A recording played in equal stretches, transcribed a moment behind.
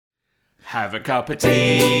Have a cup of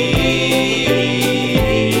tea.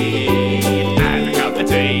 Have a cup of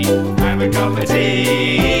tea. Have a cup of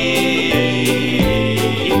tea.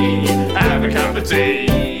 Have a cup of tea.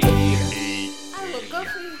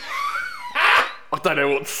 I don't know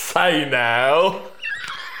what to say now.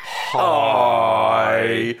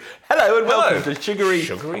 Hi. Hello and welcome to Sugary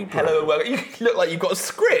Brew. Hello and welcome. You look like you've got a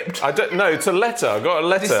script. I don't know. It's a letter. I've got a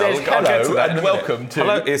letter. It says I'll get to hello that in and a minute. welcome to...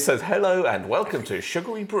 Hello. It says hello and welcome to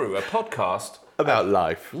Sugary Brew, a podcast about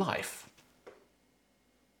life, life.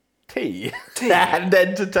 tea, and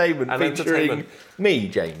entertainment, And featuring entertainment. me,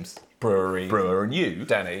 James Brewery. Brewer, and you,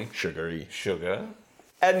 Danny. Sugary. Sugar.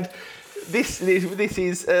 And this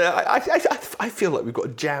is. I feel like we've got a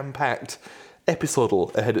jam-packed episode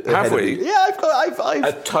ahead. Have of we? me. Yeah, I've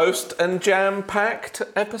A toast and jam-packed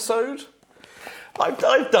episode. done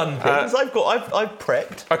things. I've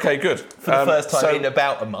prepped Okay, good. for the first time in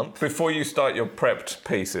about a month. Before you start your prepped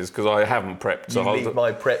pieces, because I haven't prepped, so You leave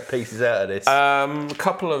my prep pieces out of this. a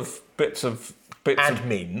couple of bits of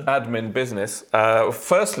admin business.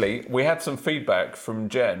 Firstly, we had some feedback from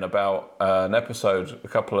Jen about an episode a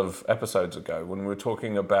couple of episodes ago when we were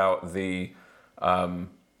talking about the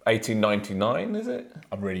 1899. Is it?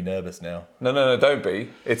 I'm really nervous now. No, don't be.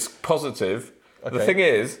 It's positive. Okay. The thing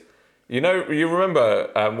is, you remember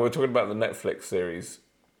we were talking about the Netflix series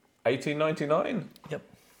 1899? Yep.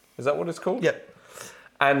 Is that what it's called? Yep.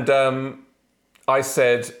 And I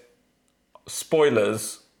said,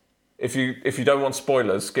 spoilers. If you don't want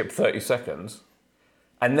spoilers, skip 30 seconds.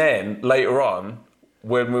 And then later on,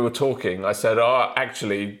 when we were talking, I said,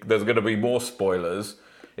 actually, there's going to be more spoilers.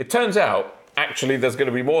 It turns out, actually, there's going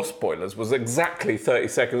to be more spoilers was exactly 30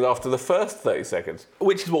 seconds after the first 30 seconds.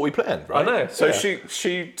 Which is what we planned, right? I know. So Yeah.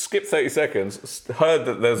 she skipped 30 seconds, heard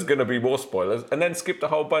that there's going to be more spoilers, and then skipped a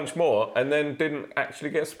whole bunch more, and then didn't actually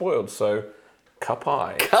get spoiled. So, cup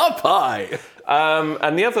eye. Cup pie.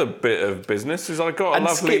 And the other bit of business is I got a And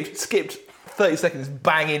lovely... skipped 30 seconds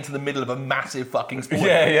bang into the middle of a massive fucking spoiler.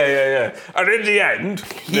 Yeah. And in the end...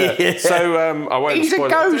 Yeah. So, I won't He's spoil a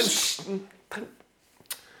it. ghost.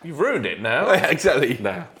 You've ruined it now. Exactly.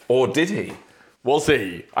 No. Or did he? Was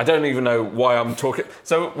he? I don't even know why I'm talking...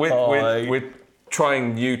 So, Hi. we're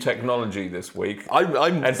trying new technology this week.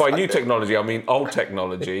 And by new technology, I mean old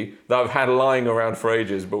technology that I've had lying around for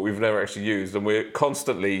ages, but we've never actually used. And we're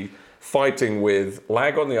constantly fighting with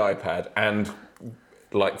lag on the iPad and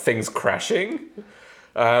like things crashing.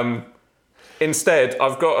 Instead,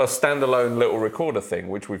 I've got a standalone little recorder thing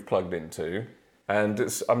which we've plugged into, and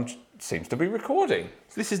it seems to be recording.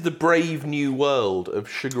 This is the brave new world of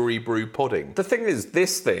Sugary Brew podding. The thing is,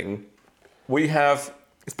 this thing we have.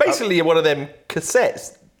 It's basically one of them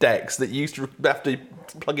cassette decks that you used to have to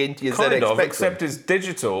plug into your Kind ZX of, Spectrum. except it's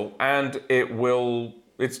digital and it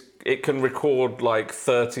can record like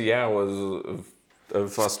 30 hours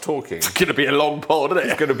of us talking. It's going to be a long pod, isn't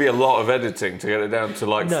It's it? going to be a lot of editing to get it down to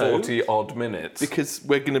like No. 40 odd minutes. Because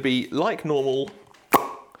we're going to be like normal.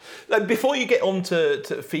 Before you get on to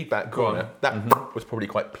feedback corner, that was probably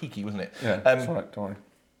quite peaky, wasn't it? Yeah, that's right, don't worry.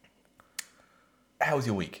 How was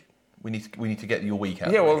your week? We need to get your week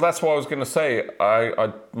out. Yeah, well, that's what I was going to say.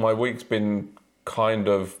 My week's been kind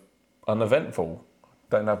of uneventful.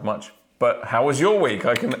 Don't have much. But how was your week?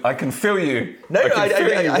 I can feel you. No, I can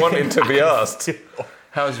feel you wanting to be asked. feel-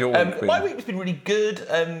 How's your week been? My week's been really good.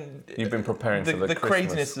 You've been preparing for the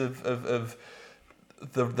Christmas. craziness of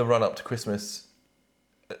the run up to Christmas.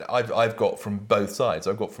 I've got from both sides.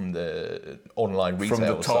 I've got from the online retail From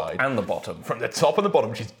the top side. and the bottom. From the top and the bottom,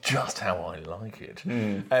 which is just how I like it.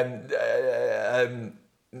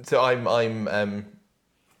 So I'm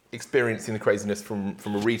experiencing the craziness from a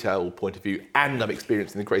retail point of view, and I'm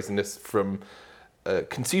experiencing the craziness from a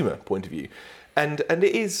consumer point of view. And it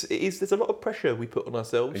is there's a lot of pressure we put on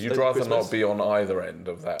ourselves. You'd over rather Christmas. not be on either end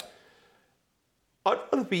of that. I'd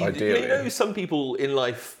rather be. Ideally. You know, some people in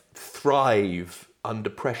life thrive under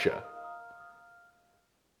pressure.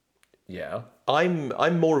 Yeah. I'm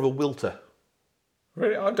more of a wilter.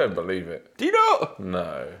 Really? I don't believe it. Do you not?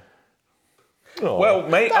 No. Oh, Well,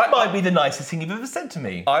 mate, that might be the nicest thing you've ever said to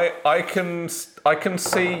me. I can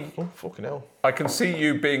see Oh, fucking hell. I can see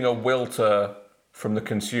you being a wilter from the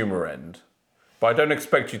consumer end, but I don't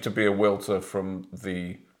expect you to be a wilter from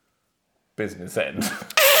the business end.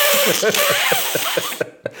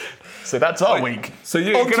 So that's our week. So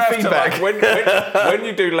you're On gonna to have feedback. to when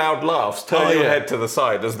you do loud laughs, turn Oh, your yeah. head to the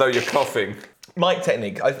side as though you're coughing. Mic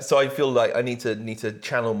technique. So I feel like I need to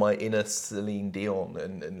channel my inner Celine Dion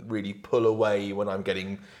and really pull away when I'm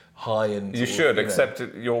getting high and. You sort of, should, know. except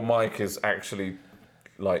that your mic is actually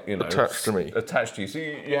like Attached to me. Attached to you, so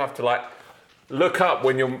you have to like look up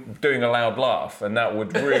when you're doing a loud laugh, and that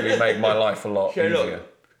would really make my life a lot easier.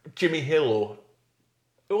 Jimmy Hill,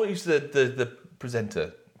 or what is the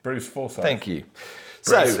presenter? Bruce Forsyth. Thank you.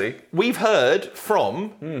 Brucey. So, we've heard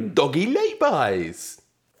from Doggy Laybys.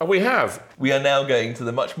 Oh, we have. We are now going to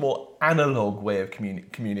the much more analogue way of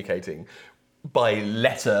communicating by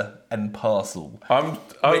letter and parcel. I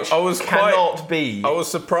was cannot be. I was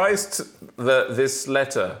surprised that this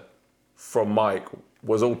letter from Mike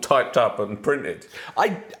was all typed up and printed.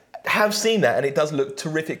 I have seen that, and it does look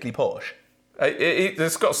terrifically posh.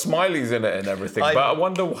 It's got smileys in it and everything, but I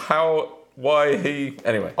wonder why he...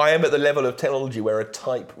 Anyway. I am at the level of technology where a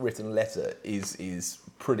typewritten letter is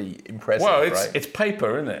pretty impressive, Well, right? it's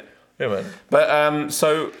paper, isn't it? Yeah, man. But,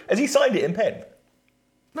 so... Has he signed it in pen?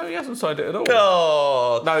 No, he hasn't signed it at all.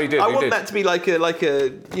 Oh, No, he did. I he want did. that to be like an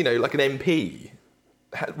MP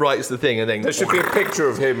writes the thing and then... There should be a picture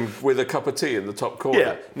of him with a cup of tea in the top corner.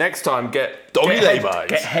 Yeah. Next time, get Doggy Laybys.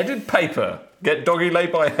 Get headed paper. Get Doggy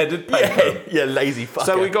Lay-by headed paper. Yeah, lazy fucker.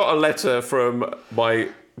 So we got a letter from my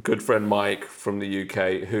good friend Mike from the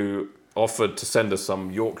UK, who offered to send us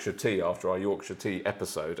some Yorkshire tea after our Yorkshire tea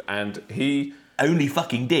episode, and he only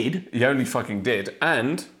fucking did. He only fucking did,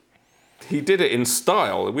 and he did it in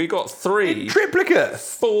style. We got 3 triplicate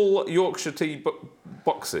full Yorkshire tea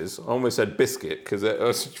boxes. I almost said biscuit because it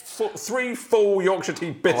was 3 full Yorkshire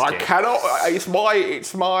tea biscuits. I cannot. It's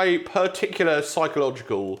my particular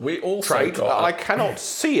psychological trait. I cannot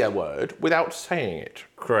see a word without saying it.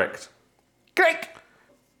 Correct.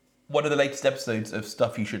 One of the latest episodes of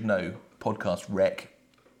Stuff You Should Know, podcast Rec,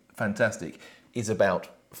 fantastic, is about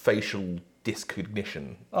facial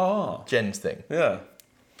discognition. Ah. Jen's thing. Yeah.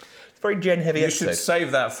 It's a very Gen-heavy episode. You should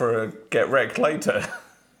save that for a Get Wrecked later.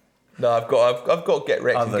 No, I've got Get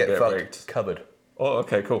Wrecked and Get Fucked wrecked covered. Oh,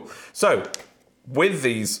 okay, cool. So, with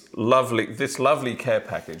this lovely care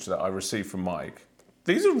package that I received from Mike,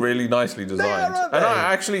 these are really nicely designed. aren't And they?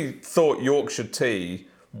 I actually thought Yorkshire tea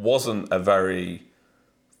wasn't a very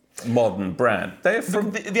modern brand. They're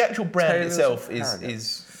from The actual brand Taylor's itself and Harrogate.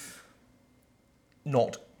 is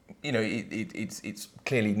not, it's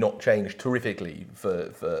clearly not changed terrifically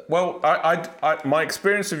for. Well, my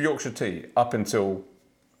experience of Yorkshire tea up until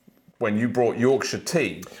when you brought Yorkshire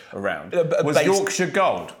tea around was Yorkshire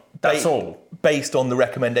Gold. That's all. Based on the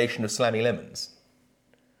recommendation of Slammy Lemons.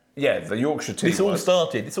 Yeah, the Yorkshire tea. This all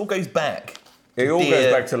started. This all goes back. It all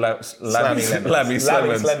goes back to Lammy's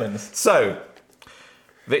Lemons. So,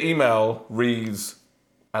 the email reads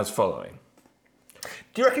as following.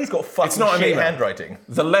 Do you reckon he's got fucking It's not an shit email. handwriting?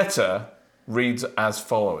 The letter reads as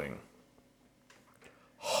following.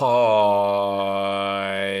 Hi... ...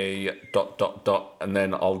 and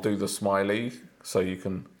then I'll do the smiley so you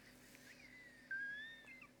can...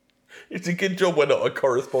 It's a good job we're not a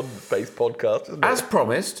correspondence-based podcast, isn't it? As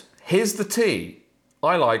promised, here's the tea.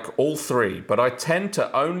 I like all 3, but I tend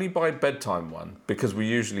to only buy bedtime one because we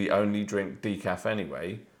usually only drink decaf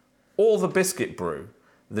anyway, or the biscuit brew.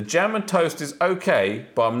 The jam and toast is okay,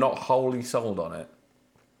 but I'm not wholly sold on it.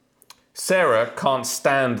 Sarah can't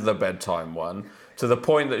stand the bedtime one to the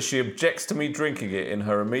point that she objects to me drinking it in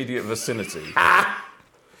her immediate vicinity.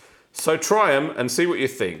 So try 'em and see what you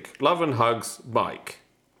think. Love and hugs, Mike.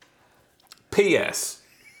 P.S.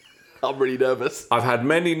 I'm really nervous. I've had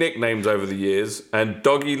many nicknames over the years, and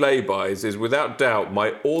Doggy Laybys is without doubt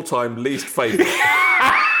my all-time least favourite.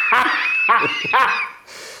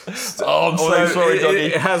 I'm so sorry, Doggy.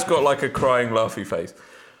 It has got like a crying, laughy face.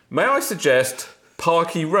 May I suggest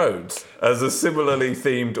Parky Roads as a similarly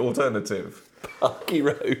themed alternative? Parky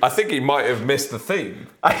Road. I think he might have missed the theme.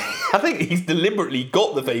 I think he's deliberately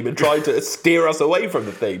got the theme and tried to steer us away from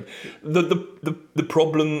the theme. The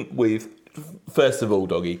problem with, first of all,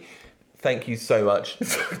 Doggy, thank you so much.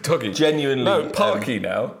 Doggy. Genuinely. No, Parky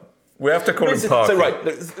now. We have to call him Parky. So, right,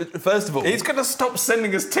 first of all... He's going to stop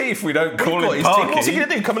sending us tea if we don't call got him his team. Parky. What's he going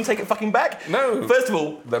to do? Come and take it fucking back? No. First of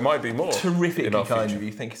all... There might be more. Terrifically in our kind future. of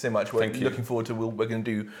you. Thank you so much. We're Thank you. looking forward to... We're going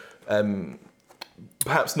to do...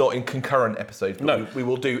 perhaps not in concurrent episodes, but No. we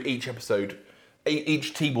will do each episode.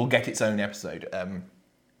 Each tea will get its own episode,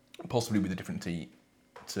 possibly with a different tea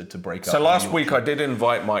to break up. So last week I did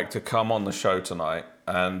invite Mike to come on the show tonight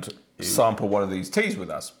and sample one of these teas with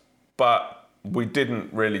us, but we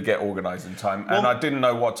didn't really get organised in time, and I didn't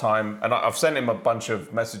know what time, and I've sent him a bunch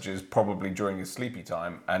of messages probably during his sleepy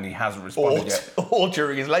time, and he hasn't responded yet. Or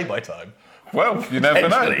during his lay-by time. Well, you never know.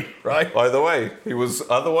 Potentially, right? Either way, he was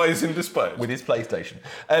otherwise indisposed. With his PlayStation.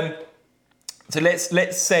 So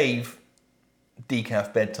let's save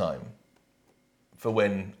decaf bedtime for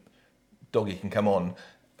when Doggy can come on.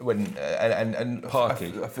 when and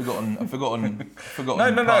Parky. I've forgotten. No,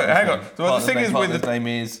 hang on. Well, the thing is with his name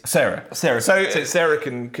is Sarah. Sarah. So Sarah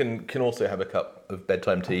can also have a cup of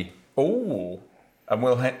bedtime tea. Oh, and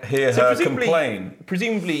we'll hear her complain.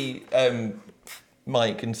 Presumably,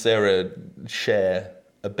 Mike and Sarah share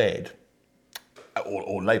a bed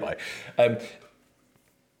or lay-by.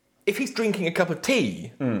 If he's drinking a cup of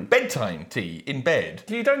tea, bedtime tea in bed.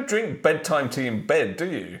 You don't drink bedtime tea in bed, do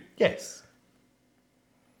you? Yes.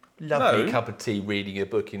 Lovely No. cup of tea, reading a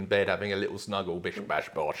book in bed, having a little snuggle, bish bash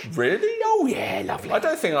bosh. Really? Oh yeah, lovely. I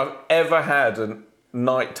don't think I've ever had a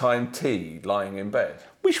nighttime tea lying in bed.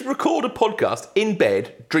 We should record a podcast in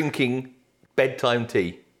bed, drinking bedtime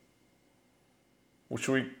tea. Well,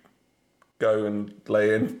 should we go and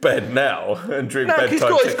lay in bed now and drink No, bedtime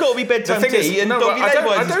tea? it's got to be bedtime The thing tea, is- and no, Doggy but I don't-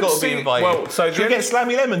 Laywise I has don't got to see- be invited. well, so should we the get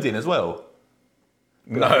Slammy Lemons in as well?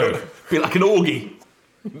 No. Be like an orgy.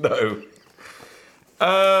 No.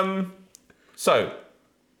 So,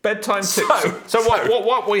 bedtime tea. So-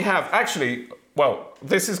 What we have, actually, well,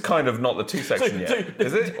 this is kind of not the tea section yet,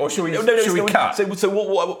 is it? Or should we, should we cut? So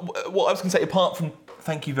what I was going to say, apart from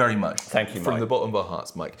thank you very much. Thank you, From Mike. the bottom of our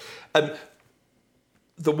hearts, Mike.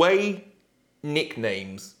 The way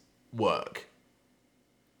nicknames work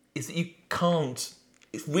is that you can't.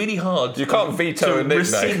 It's really hard. You can't veto to a nickname.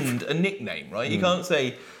 rescind a nickname, right? You can't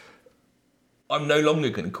say, "I'm no longer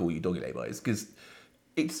going to call you Doggy Laywise," because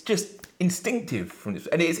it's just instinctive from this.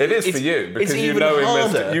 And It is for you because you even know him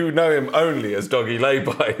harder. as you know him only as Doggy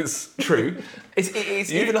Laybys. True.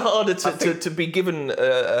 It's even harder to be given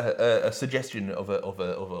a suggestion of Of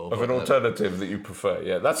an alternative that you prefer,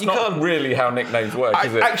 yeah. That's You not can't- really how nicknames work,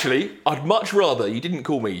 is it? Actually, I'd much rather you didn't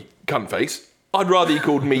call me Cuntface. I'd rather you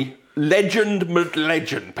called me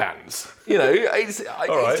Legend Pants. You know, it's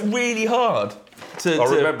right. really hard to.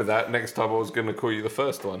 I'll remember that next time I was going to call you the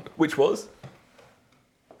first one. Which was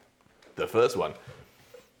the first one.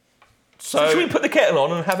 So Should we put the kettle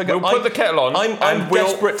on and have a go? We'll put the kettle on I'm and we'll-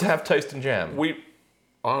 desperate to have toast and jam.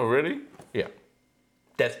 Oh, really? Yeah,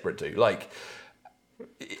 desperate to. Like,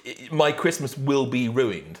 my Christmas will be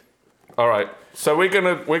ruined. All right. So we're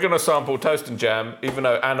gonna sample toast and jam, even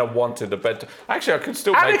though Anna wanted a bedtime. Actually, I could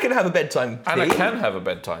still Anna make. can have a bedtime tea. Anna can have a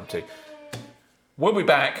bedtime tea. We'll be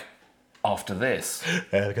back after this.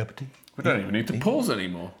 Have a cup of tea. We don't even need to pause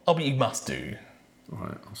anymore. Oh, but you must do. All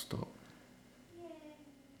right, I'll stop.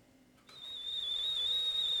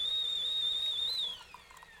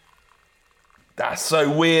 That's so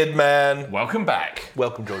weird, man. Welcome back.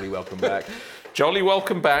 Welcome, Jolly. Welcome back. Jolly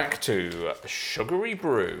welcome back to Sugary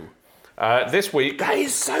Brew. This week, That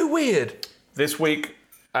is so weird.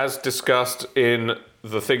 as discussed in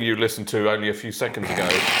the thing you listened to only a few seconds ago,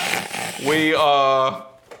 we are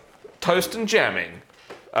toast and jamming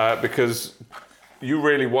because you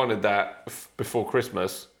really wanted that before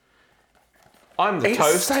Christmas. I'm the It's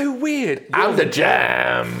toast. so weird. You're And the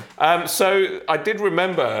jam. So I did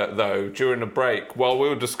remember, though, during the break, while we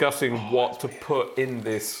were discussing what to put in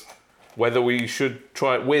this, whether we should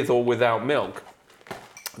try it with or without milk,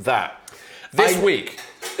 that this week...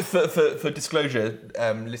 For disclosure,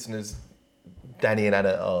 listeners, Danny and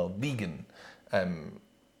Anna are vegan.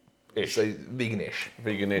 Ish. So vegan-ish.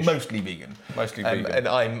 Vegan-ish. Mostly vegan. Mostly vegan. And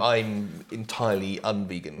I'm entirely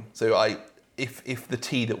unvegan. So if the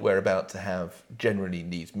tea that we're about to have generally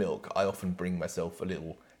needs milk, I often bring myself a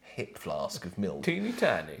little hip flask of milk. Teeny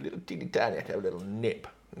tiny. A little teeny tiny, I have a little nip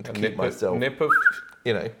to keep Nip myself, nip of...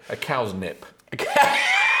 you know, A cow's nip.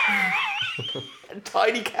 a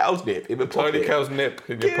tiny cow's nip in a pocket. Tiny cow's nip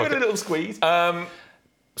in your Give it a pocket. little squeeze.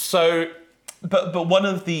 So... But one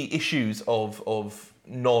of the issues of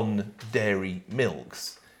non-dairy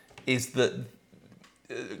milks is that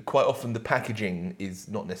quite often the packaging is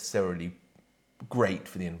not necessarily great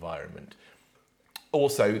for the environment.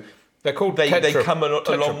 Also, They're called they Tetra- come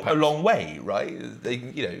Tetra a Paks. long way, right?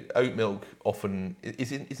 Oat milk often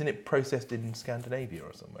isn't it processed in Scandinavia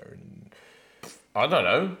or somewhere? I don't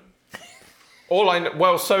know.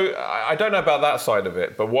 I don't know about that side of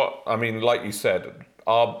it, but like you said,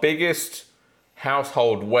 our biggest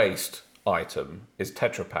household waste item is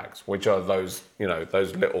Tetra Paks, which are those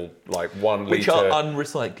little like 1 Which litre. are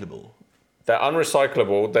unrecyclable. They're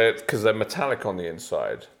unrecyclable because they're metallic on the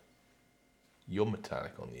inside. You're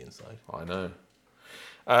metallic on the inside. I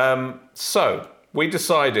know. So we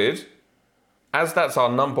decided, as that's our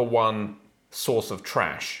number one source of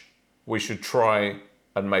trash, we should try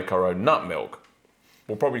and make our own nut milk.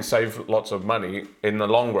 We'll probably save lots of money in the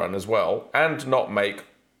long run as well, and not make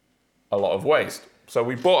a lot of waste. So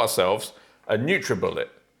we bought ourselves a NutriBullet,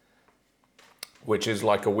 which is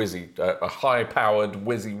like a high-powered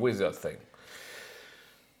whizzer thing.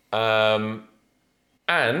 And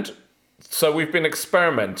And so we've been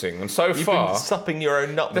experimenting, and so You've far, been supping your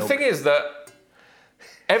own nut the milk. thing is that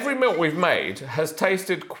every milk we've made has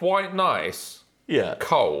tasted quite nice Yeah.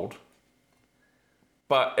 cold,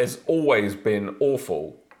 but has always been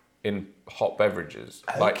awful in hot beverages.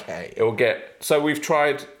 Okay. So we've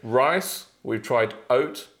tried rice, we've tried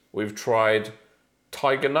oat, we've tried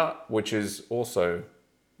tiger nut, which is also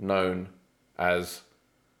known as,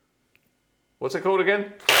 what's it called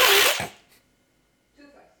again?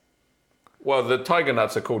 Well, the tiger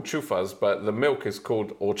nuts are called chufas, but the milk is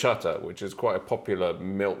called horchata, which is quite a popular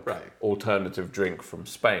milk alternative drink from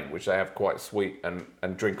Spain, which they have quite sweet and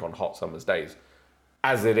drink on hot summer's days.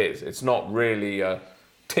 As it is, it's not really a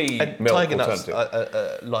tea And milk tiger nuts,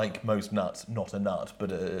 alternative. like most nuts, not a nut, but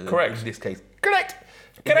Correct. In this case, correct.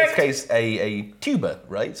 In this case, a tuber,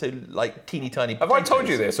 right? So like teeny tiny. Have I told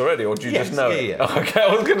you this already, or do you Yes, just know it? yeah. Okay,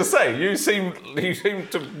 I was going to say you seem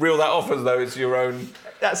to reel that off as though it's your own.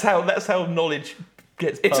 That's how knowledge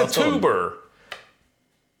gets. It's a passed on. tuber,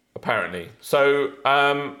 apparently. So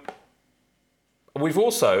we've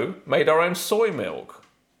also made our own soy milk.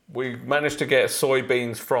 We managed to get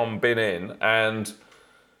soybeans from Benin, and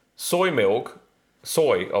soy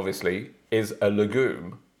obviously is a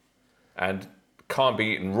legume and can't be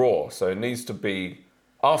eaten raw, so it needs to be,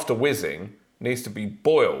 after whizzing, needs to be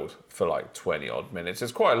boiled for like 20 odd minutes.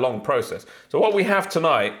 It's quite a long process. So what we have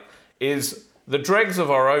tonight is the dregs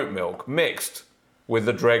of our oat milk mixed with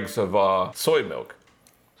the dregs of our soy milk.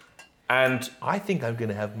 And I think I'm going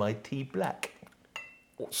to have my tea black.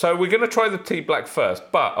 so we're going to try the tea black first,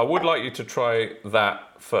 but I would like you to try that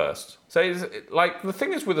first. So like the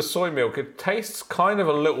thing is with the soy milk, it tastes kind of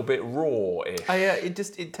a little bit raw-ish.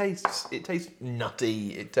 It tastes nutty.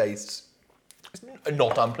 It tastes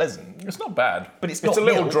not unpleasant. It's not bad, But it's not a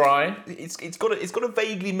little milk. dry. It's got a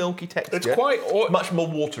vaguely milky texture. It's quite much more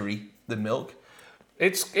watery than milk.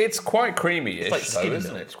 It's quite creamy-ish, like though, skim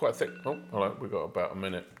isn't milk. it? It's quite thick. Oh, hello. We've got about a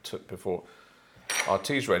minute before our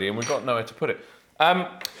tea's ready, and we've got nowhere to put it.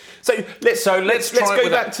 So let's try go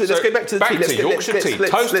with back that. to let's go back to the tea. Let's Yorkshire tea,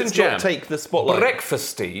 let's toast and not jam. take the spotlight.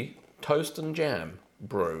 Breakfasty toast and jam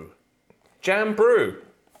brew. Jam brew.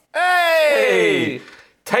 Hey!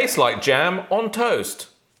 Tastes like jam on toast.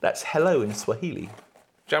 That's hello in Swahili.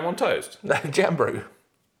 Jam on toast. Jambro.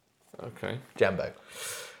 Okay. Jambo.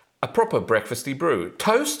 A proper breakfasty brew.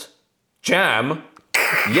 Toast? Jam?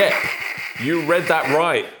 Yep. You read that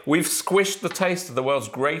right. We've squished the taste of the world's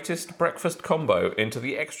greatest breakfast combo into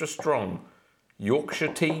the extra strong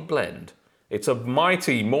Yorkshire tea blend. It's a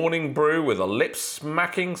mighty morning brew with a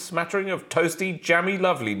lip-smacking smattering of toasty, jammy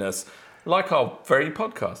loveliness, like our very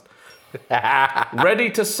podcast. Ready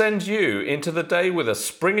to send you into the day with a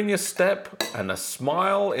spring in your step and a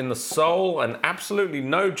smile in the soul and absolutely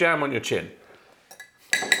no jam on your chin.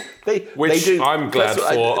 Which I'm glad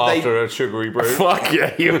for after a sugary brew. Fuck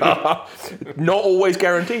yeah, you are. Not always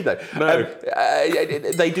guaranteed though. No.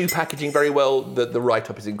 They do packaging very well. The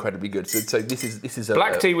write-up is incredibly good. So this is a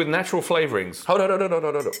Black tea with natural flavourings. Hold on.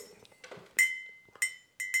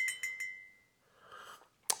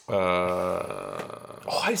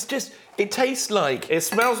 It's just. It tastes like. It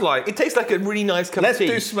smells like. It tastes like a really nice cup Let's of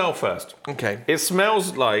tea. do smell first. Okay. It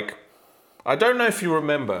smells like. I don't know if you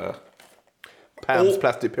remember. Pound's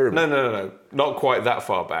Plastic Pyramid. No. Not quite that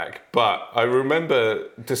far back. But I remember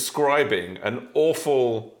describing an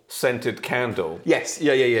awful scented candle. Yes.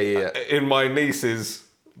 Yeah. In my niece's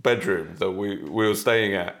bedroom that we were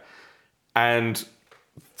staying at. And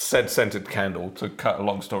said scented candle, to cut a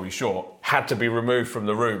long story short, had to be removed from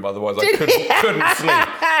the room. Otherwise I couldn't sleep.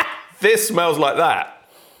 This smells like that.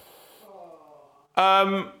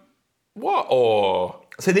 What or?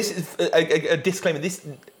 So this is a disclaimer. This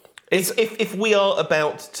if we are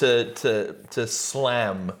about to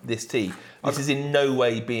slam this tea, this is in no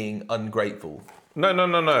way being ungrateful. No,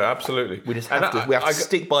 absolutely. We just have to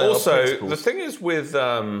stick by our also, principles. the thing is with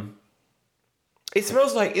It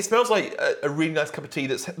smells like a really nice cup of tea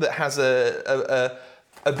that has a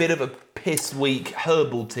bit of a piss weak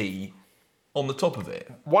herbal tea on the top of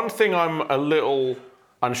it. one thing I'm a little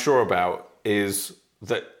unsure about is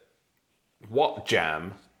that what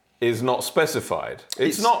jam is not specified.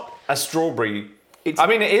 It's not a strawberry. It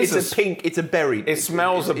is It's a pink. It's a berry. It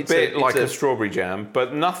smells a bit like a strawberry jam,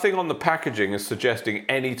 but nothing on the packaging is suggesting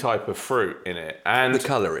any type of fruit in it. And The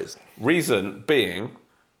colour is. reason being,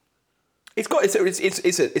 It's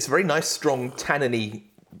a very nice strong tanniny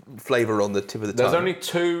flavour on the tip of the there's tongue. only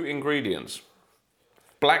 2 ingredients: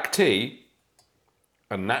 black tea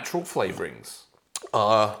and natural flavourings.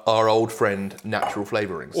 Our old friend natural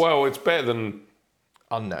flavourings. Well, it's better than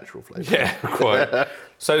Unnatural flavourings. yeah, quite.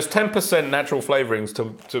 So it's 10% natural flavourings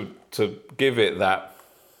to give it that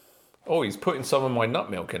Oh, he's putting some of my nut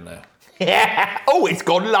milk in there. Yeah. Oh, it's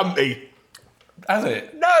gone lumpy. Has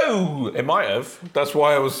it? No. It might have. That's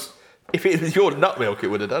why I was... If it was your nut milk, it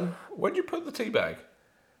would have done. Where'd you put the tea bag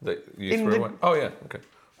that you In threw the- away? Oh, yeah, okay.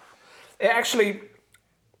 It actually...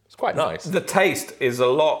 It's quite nice. The taste is a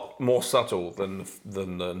lot more subtle than the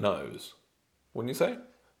nose. Wouldn't you say?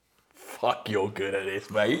 Fuck, you're good at this,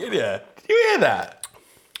 mate. Yeah. Did you hear that?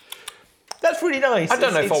 That's really nice. I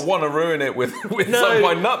don't know if I want to ruin it with No, some of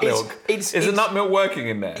my nut it's- milk. it's- Is the it's- nut milk working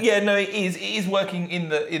in there? Yeah, no, it is. It is working in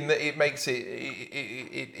the it makes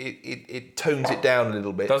it tones it down a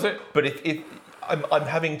little bit. Does it? But if I'm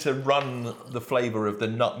having to run the flavour of the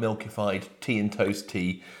nut milkified tea and toast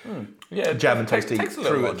tea, Yeah, jam and toast tea takes a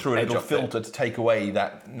through little a edge little off it. filter to take away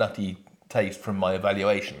that nutty taste from my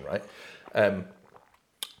evaluation, right?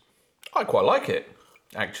 I quite like it,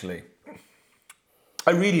 actually.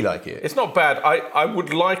 I really like it. It's not bad. I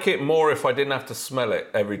would like it more if I didn't have to smell it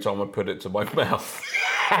every time I put it to my mouth.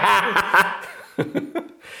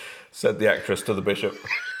 Said the actress to the bishop.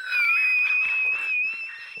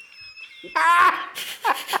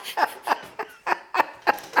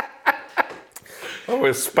 I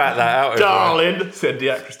always spat that out. Darling, said the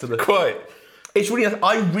actress to the. Quite. It's really nice.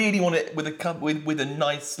 I really want it with a cup with a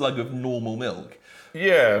nice slug of normal milk.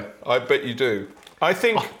 Yeah, I bet you do. I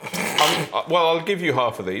think. Well, I'll give you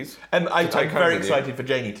half of these. And I'm take home very with you. excited for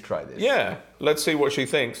Janie to try this. Yeah, let's see what she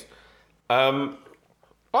thinks.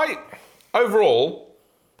 Overall,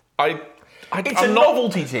 It's I'm a not-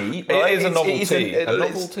 novelty tea. Right? It is a novelty. It's A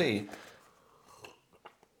novelty.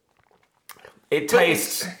 It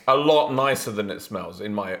tastes a lot nicer than it smells,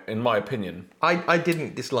 in my opinion. I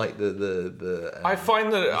didn't dislike the I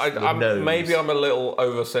find that nose. maybe I'm a little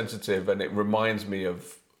oversensitive, and it reminds me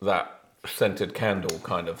of that scented candle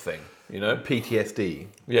kind of thing. You know? PTSD.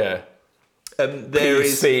 Yeah. There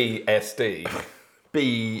is PCSD.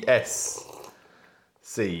 BSC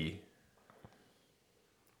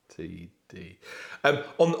TD.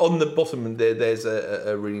 On the bottom there's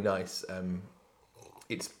a really nice.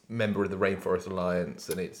 It's member of the Rainforest Alliance,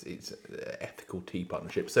 and it's ethical tea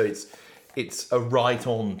partnership. So it's a right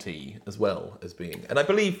on tea as well as being. And I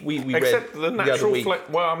believe we Except read the other natural week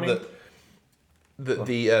well, I mean, that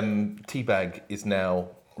the tea bag is now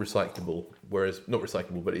recyclable, whereas not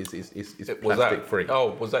recyclable, but is was plastic that free. Oh,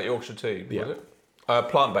 was that Yorkshire tea? Yeah. Was it?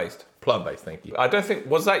 Plant-based. Plant based. Thank you. I don't think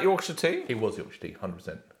was that Yorkshire tea. It was Yorkshire tea,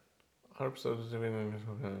 100%.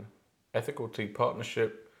 100% ethical tea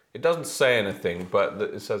partnership. It doesn't say anything, but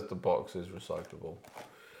it says the box is recyclable.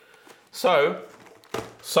 So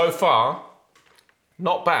far,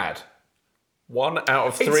 not bad. 1 out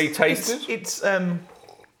of 3 tasted. It's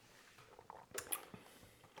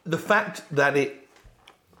the fact that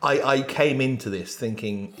I came into this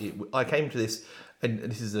thinking I came to this, and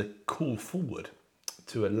this is a call forward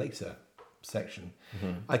to a later section.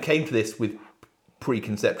 Mm-hmm. I came to this with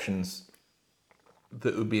preconceptions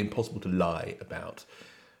that would be impossible to lie about.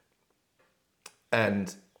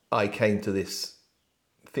 And I came to this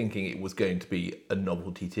thinking it was going to be a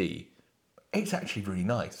novelty tea. It's actually really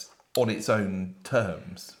nice on its own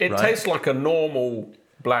terms. It right? tastes like a normal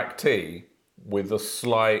black tea with a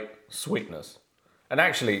slight sweetness. And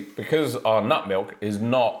actually, because our nut milk is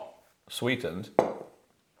not sweetened,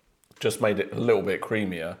 just made it a little bit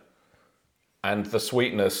creamier. And the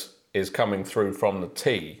sweetness is coming through from the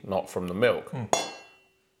tea, not from the milk.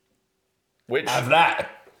 Which, Have that.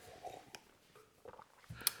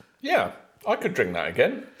 yeah, I could drink that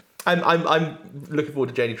again. I'm looking forward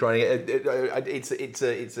to Janie trying it. It's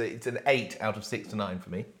an 8 out of 6 to 9 for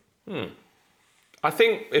me. I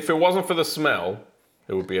think if it wasn't for the smell,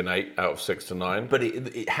 it would be an 8 out of 6 to 9. But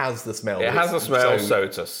it has the smell. It has the smell, so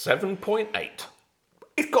it's a 7.8.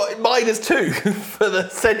 It's got -2 for the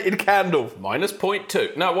scented candle. Minus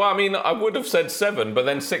 0.2. No, well, I mean, I would have said 7, but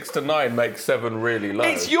then 6 to 9 makes 7 really low.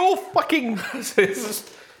 It's your fucking. It's a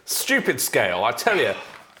stupid scale, I tell you.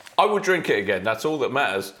 I would drink it again. That's all that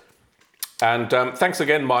matters. And thanks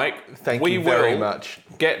again, Mike. Thank you very much.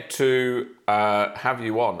 Get to have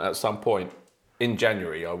you on at some point in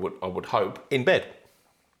January. I would hope. In bed.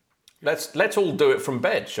 Let's all do it from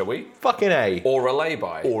bed, shall we? Fucking A. Or a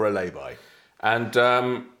lay-by. Or a lay-by. And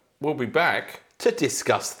we'll be back To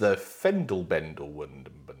discuss the Fendelmans.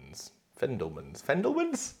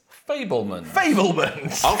 Fablemans?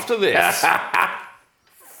 Fablemans after this.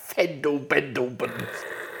 Fendelmans.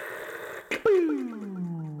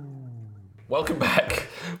 Welcome back.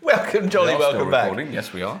 Welcome, Johnny. We are still Welcome back. recording.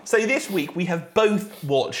 Yes, we are. So this week we have both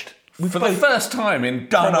watched. For the first time in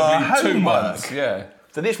done our probably 2 homework. months. Yeah.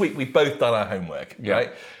 So this week we've both done our homework, Yeah.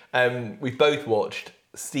 right? We've both watched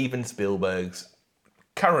Steven Spielberg's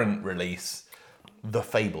current release, The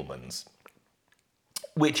Fabelmans,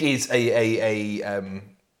 which is it's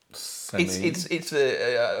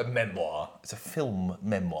a memoir. It's a film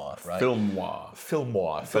memoir, right? Film noir. Film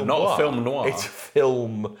noir, But not a film noir. It's a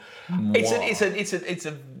film. Noir. It's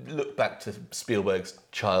a look back to Spielberg's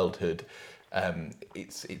childhood.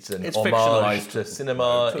 It's an It's homage fictionalised to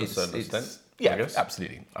cinema. to a certain extent, I Yeah, guess.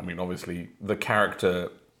 absolutely. I mean, obviously, the character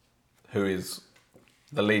who is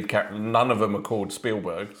the lead character, none of them are called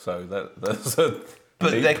Spielberg, so there's a...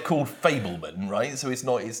 But they're called Fableman, right? So it's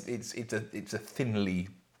not. It's a thinly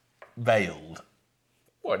veiled.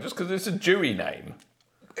 What, just because it's a Jewy name?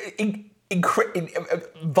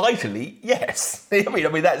 Vitally, yes. I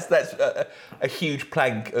mean that's a huge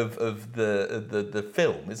plank of the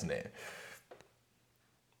film, isn't it?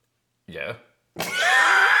 Yeah.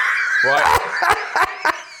 Right.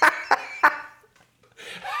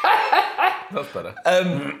 That's better.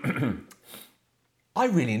 I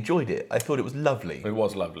really enjoyed it. I thought it was lovely. It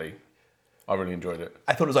was lovely. I really enjoyed it.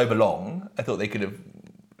 I thought it was overlong. I thought they could have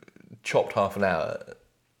chopped half an hour,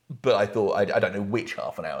 but I thought I don't know which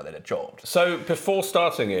half an hour they'd have chopped. So before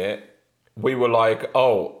starting it, we were like,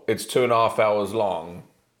 oh, it's 2.5 hours long.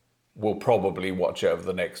 We'll probably watch it over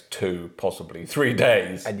the next 2, possibly 3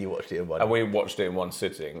 days. And you watched it in one. And we watched it in one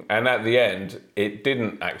sitting. And at the end, it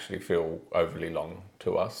didn't actually feel overly long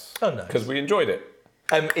to us. Oh, nice. Because we enjoyed it.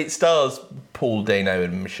 It stars Paul Dano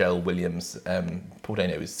and Michelle Williams. Paul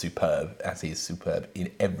Dano is superb, as he is superb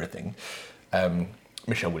in everything.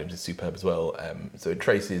 Michelle Williams is superb as well. So it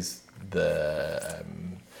traces the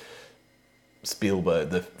Spielberg,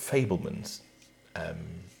 the Fabelmans'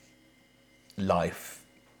 life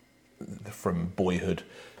from boyhood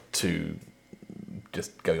to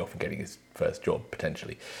just going off and getting his first job,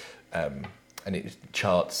 potentially. And it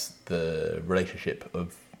charts the relationship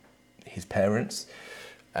of his parents.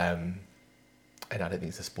 And I don't think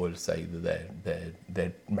it's a spoiler to say that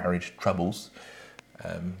their marriage troubles.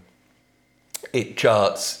 It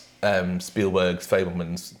charts Spielberg's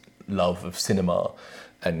Fabelman's love of cinema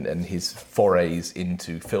and his forays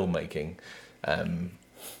into filmmaking.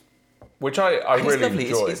 Which I really lovely.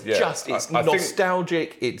 enjoyed. It's yeah. just it's I think-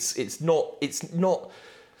 nostalgic. It's not.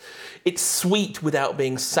 It's sweet without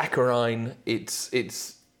being saccharine.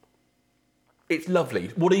 It's lovely.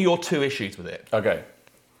 What are your 2 issues with it? Okay.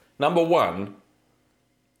 Number 1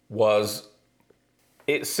 was,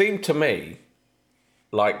 it seemed to me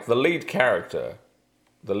like the lead character,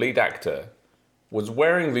 the lead actor, was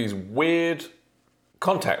wearing these weird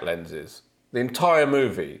contact lenses the entire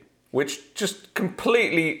movie, which just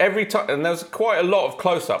completely, every time, and there's quite a lot of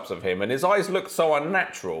close-ups of him, and his eyes looked so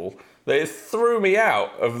unnatural that it threw me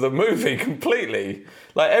out of the movie completely.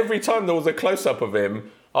 Like, every time there was a close-up of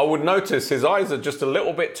him, I would notice his eyes are just a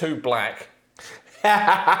little bit too black.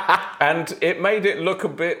 And it made it look a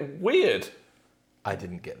bit weird. I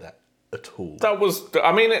didn't get that at all. That was,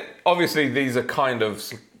 I mean, obviously these are kind of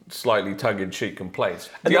slightly tongue-in-cheek complaints.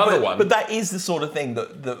 The other one... But that is the sort of thing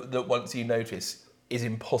that once you notice is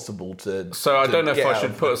impossible to... So I don't know if get I out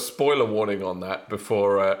should of put a spoiler warning on that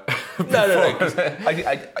before... No. 'Cause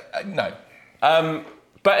no.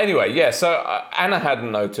 But anyway, yeah, so Anna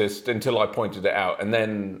hadn't noticed until I pointed it out. And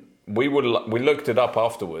then we looked it up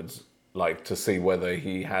afterwards, like, to see whether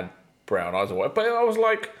he had brown eyes or what. But I was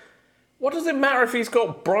like, what does it matter if he's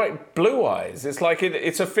got bright blue eyes? It's like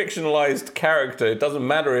it's a fictionalized character. It doesn't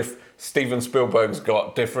matter if Steven Spielberg's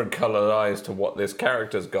got different colored eyes to what this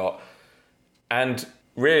character's got. And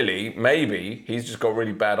really, maybe he's just got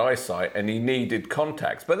really bad eyesight and he needed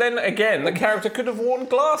contacts. But then again, the character could have worn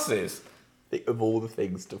glasses. Of all the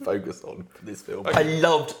things to focus on for this film, I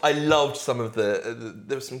loved some of there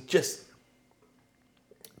were some just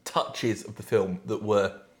touches of the film that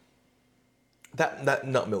were that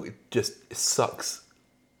nut milk. It just sucks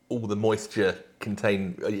all the moisture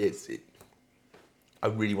contained. I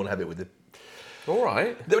really want to have it with it. All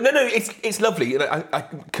right. No, it's lovely, and I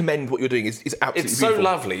commend what you're doing. It's absolutely It's so beautiful.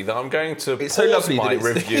 lovely that I'm going to It's pause so lovely my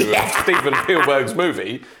that it's- review of Steven Spielberg's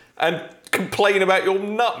movie and complain about your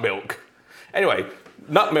nut milk. Anyway,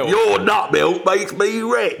 nut milk. Your nut milk makes me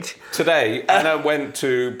rich. Today, Anna went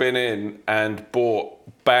to Bin Inn and bought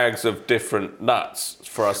bags of different nuts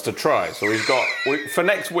for us to try. So for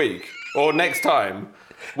next week or next time,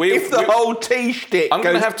 If the whole tea stick I'm goes...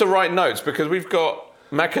 going to have to write notes because we've got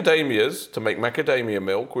macadamias to make macadamia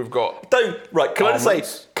milk. We've got Right, can I just almonds.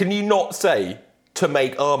 say, can you not say to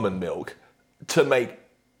make almond milk? To make...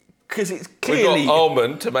 Because it's clearly... We've got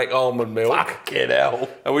almond to make almond milk. Fucking hell.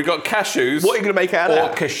 And we've got cashews. What are you going to make out of Or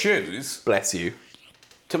that? cashews Bless you.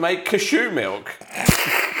 to make cashew milk.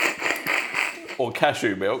 Or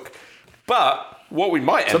cashew milk. But what we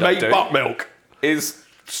might end To up make doing butt milk. is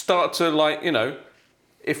start to, like,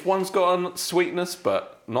 if one's got a sweetness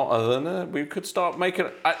but not other, we could start making.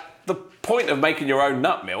 The point of making your own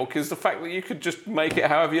nut milk is the fact that you could just make it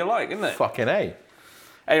however you like, isn't it? Fucking A.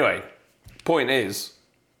 Anyway, point is,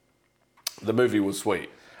 the movie was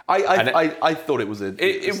sweet. I thought it was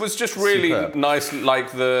It was just really superb. nice,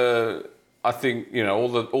 like I think,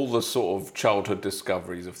 all the sort of childhood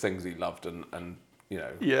discoveries of things he loved and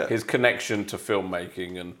his connection to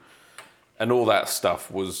filmmaking and all that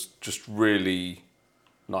stuff was just really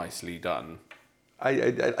nicely done.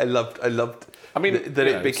 I loved. I mean, that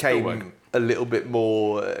it became a little bit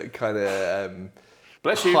more kind of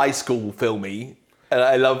high school filmy, and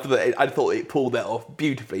I loved that. I thought it pulled that off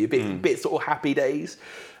beautifully. A bit sort of Happy Days.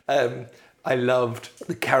 I loved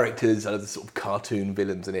the characters. I loved the sort of cartoon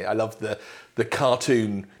villains in it. I loved the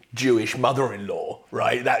cartoon Jewish mother-in-law.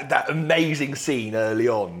 Right, that amazing scene early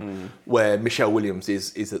on where Michelle Williams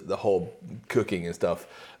is at the hob cooking and stuff,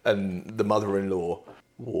 and the mother-in-law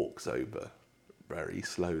walks over very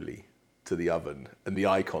slowly to the oven, and the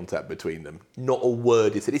eye contact between them. Not a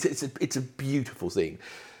word is said. It's a beautiful scene,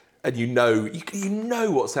 and you know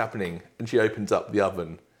what's happening. And she opens up the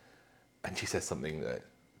oven, and she says something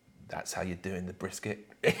that's how you're doing the brisket.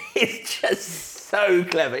 It's just so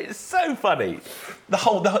clever. It's so funny.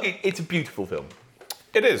 It's a beautiful film.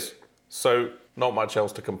 It is. So not much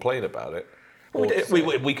else to complain about it.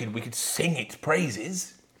 We could sing its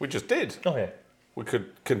praises. We just did. Oh yeah. We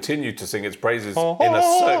could continue to sing its praises in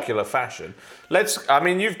a circular fashion.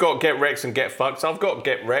 You've got Get Wrecked and Get Fucked. I've got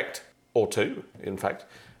Get Wrecked, or two, in fact.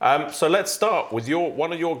 So let's start with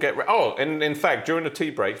one of your Get Wrecked. Oh, and in fact, during the tea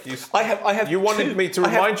break, you wanted me to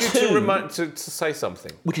remind you to say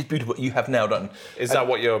something. Which is beautiful. You have now done. Is that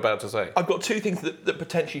what you're about to say? I've got two things that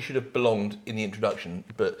potentially should have belonged in the introduction,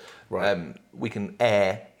 but we can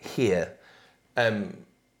air here.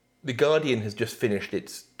 The Guardian has just finished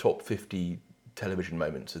its top 50 television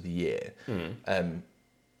moments of the year. And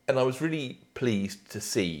I was really pleased to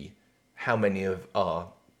see how many of our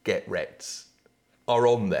Get Wreckeds are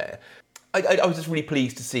on there. I was just really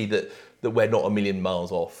pleased to see that we're not a million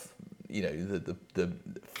miles off, the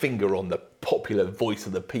finger on the popular voice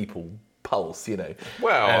of the people pulse,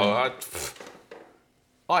 Well,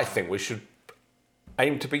 I think we should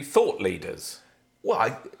aim to be thought leaders.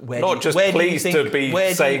 Well, not just pleased to be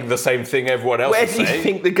saying the same thing everyone else is saying. Where do you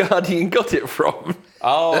think the Guardian got it from?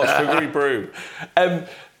 Oh, Sugary Brew.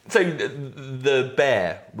 So the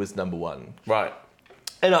Bear was number one. Right.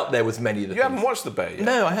 And up there was many of the You things. haven't watched The Bear yet?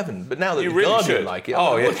 No, I haven't. But now that you the really Guardian should. like it...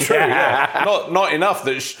 Oh, yeah, true, yeah. Not enough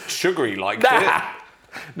that Sugary liked it.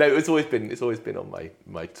 No, it's always been on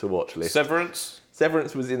my to-watch list.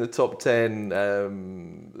 Severance was in the top 10.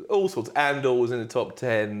 All sorts. Andor was in the top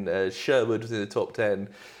 10. Sherwood was in the top 10.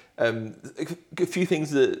 A few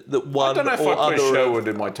things that won. I don't know if I put Sherwood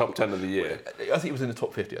in my top 10 of the year. I think it was in the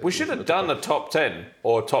top 50. We should have done a top 10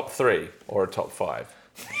 or a top 3 or a top 5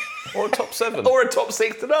 or a top 7 or a top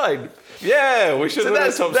 6 to 9. Yeah, we should have done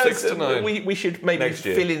a top 6 to 9. We should maybe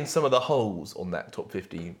fill in some of the holes on that top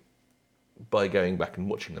 50 by going back and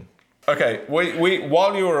watching them. Okay, we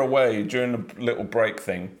while you were away during the little break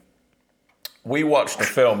thing, we watched a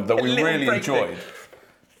film that we really enjoyed.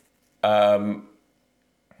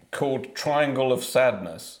 Called Triangle of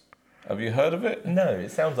Sadness. Have you heard of it? No,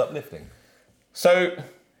 it sounds uplifting. So,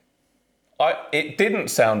 it didn't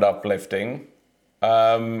sound uplifting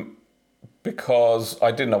because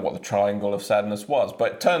I didn't know what the Triangle of Sadness was.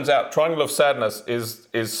 But it turns out Triangle of Sadness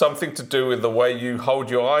is something to do with the way you hold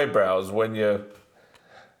your eyebrows when you're...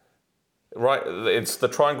 Right, it's the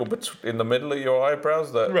triangle in the middle of your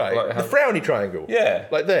eyebrows. That, right, the frowny triangle. Yeah.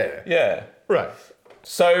 Like there. Yeah. Right.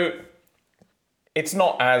 So... It's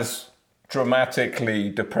not as dramatically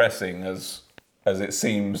depressing as it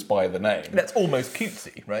seems by the name. That's almost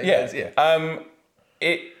cutesy, right? Yeah.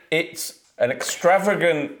 It's an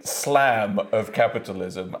extravagant slam of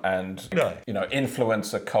capitalism and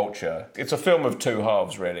influencer culture. It's a film of two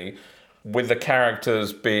halves, really, with the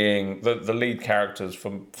characters being the lead characters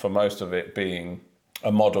for most of it being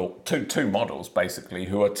a model, two models basically,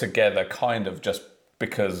 who are together kind of just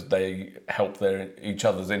because they help each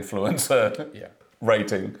other's influencer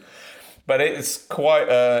rating. But it's quite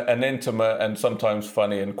an intimate and sometimes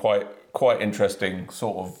funny and quite interesting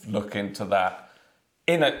sort of look into that.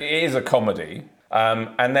 It is a comedy.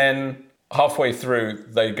 And then halfway through,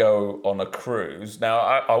 they go on a cruise. Now,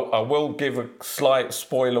 I will give a slight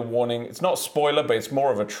spoiler warning. It's not spoiler, but it's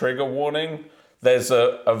more of a trigger warning. There's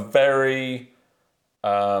a very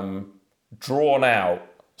drawn out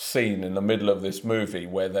scene in the middle of this movie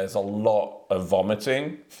where there's a lot of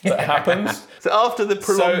vomiting that happens. So after the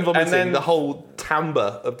prolonged vomiting, then the whole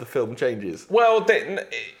timbre of the film changes. Well,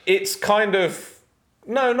 it's kind of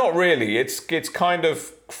No, not really. It's kind of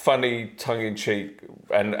funny, tongue-in-cheek,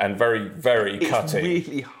 and very, very cutting. It's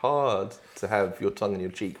really hard to have your tongue in your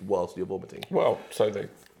cheek whilst you're vomiting. Well, so they...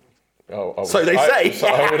 So they say. So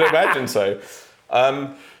I would imagine so.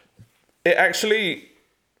 It actually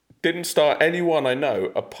didn't star anyone I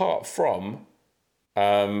know apart from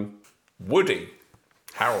Woody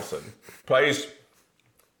Harrelson. Plays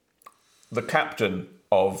the captain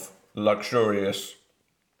of luxurious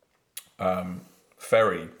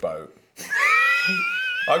ferry boat.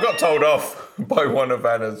 I got told off by one of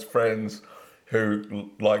Anna's friends who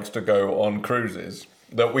likes to go on cruises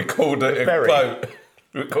that we called it a ferry. boat.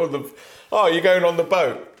 We called them. Oh, you're going on the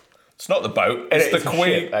boat? It's not the boat. It's It's the a QE.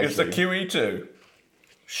 ship, It's the actually. QE2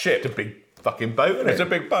 ship. It's a big fucking boat, isn't it? It's a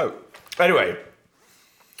big boat. Anyway,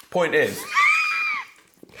 point is,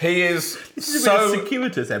 he is This is a so. bit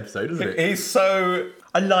circuitous episode, isn't it? He's so.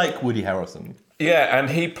 I like Woody Harrelson. Yeah, and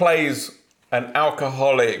he plays an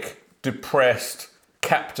alcoholic, depressed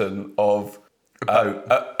captain of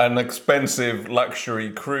an expensive luxury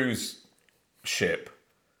cruise ship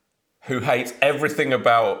who hates everything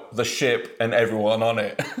about the ship and everyone on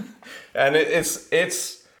it. And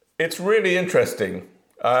it's really interesting.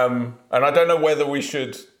 And I don't know whether we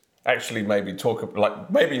should actually maybe talk, like,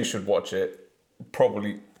 maybe you should watch it.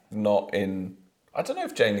 Probably not in... I don't know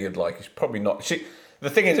if Janie would like it. Probably not. The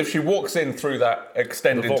thing is, if she walks in through that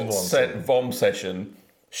extended vom session,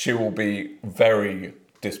 she will be very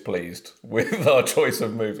displeased with our choice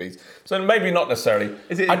of movies. So maybe not necessarily.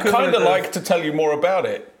 I'd kind of like to tell you more about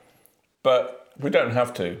it, but we don't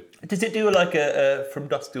have to. Does it do like a from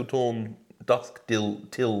dusk till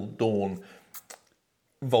till dawn,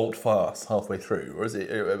 volte face halfway through, or is it?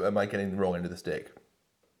 Am I getting the wrong end of the stick?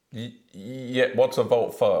 Yeah. What's a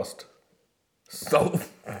volt fast?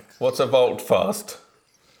 What's a volt fast?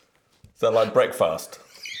 Is that like breakfast?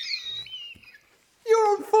 You're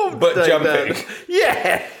on form, But today, jumping. Dan.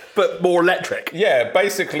 Yeah, but more electric. Yeah,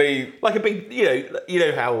 basically. Like a big,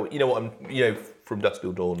 from dusk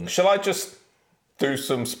till dawn. Shall I just do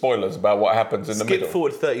some spoilers about what happens in the middle? Skip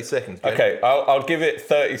forward 30 seconds. Jen. Okay, I'll give it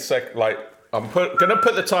 30 seconds. Like, I'm gonna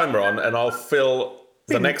put the timer on, and I'll fill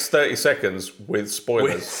the next 30 seconds with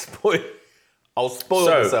spoilers. I'll spoil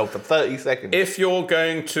So, myself for 30 seconds. If you're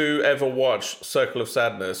going to ever watch Circle of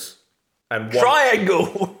Sadness and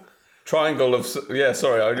triangle of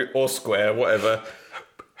or square, whatever,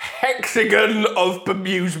 hexagon of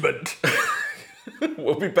bemusement.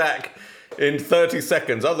 we'll be back in 30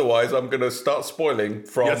 seconds. Otherwise, I'm going to start spoiling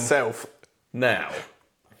from Yourself. now.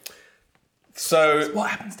 So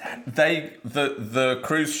What happens, Dan? the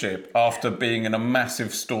cruise ship, after being in a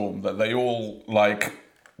massive storm that they all like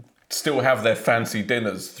still have their fancy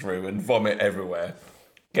dinners through and vomit everywhere,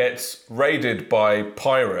 gets raided by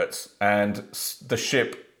pirates and the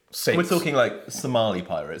ship sinks. We're talking like Somali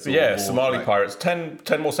pirates. Somali pirates. 10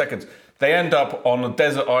 more seconds. They end up on a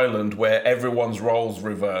desert island where everyone's roles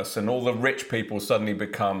reverse and all the rich people suddenly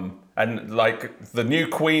become, and like the new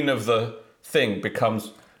queen of the thing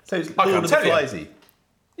becomes... So it's I Lord can't of the tell you. Fliesy.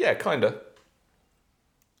 Yeah, kind of.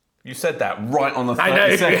 You said that right on the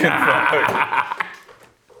 30-second mark.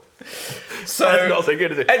 So That's not so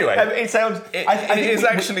good, is it? Anyway, it sounds... I think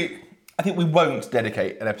actually... I think we won't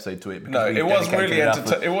dedicate an episode to it. Because No, we've it was dedicated really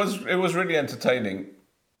enough it was really entertaining,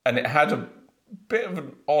 and it had a bit of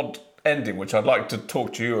an odd ending, which I'd like to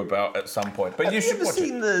talk to you about at some point. But you should ever watch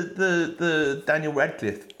seen it. the Daniel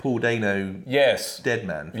Radcliffe, Paul Dano, Yes, Dead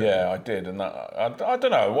Man film? yeah, I did, and I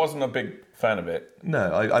don't know. I wasn't a big fan of it.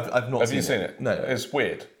 No, I've not. Have you seen it? No, It's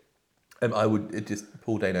weird. I would it just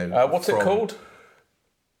Paul Dano. What's it called?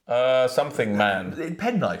 Something Man.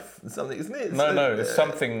 Penknife, something, isn't it? No, it's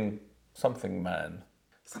something man.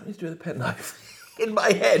 Something to do with a penknife in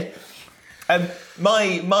my head.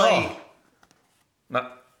 My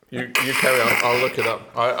No, you carry on. I'll look it up.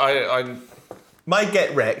 I my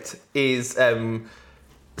get wrecked is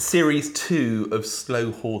series 2 of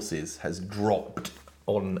Slow Horses has dropped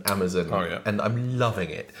on Amazon. Oh, yeah. And I'm loving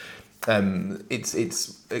it. It's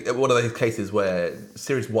one of those cases where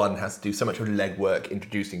series 1 has to do so much of the legwork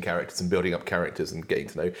introducing characters and building up characters and getting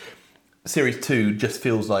to know. Series 2 just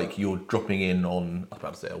feels like you're dropping in on, I was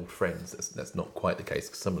about to say old friends. That's not quite the case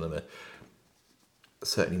because some of them are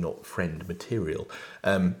certainly not friend material.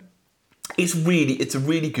 It's a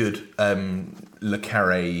really good Le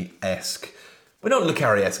Carre-esque. Well, not Le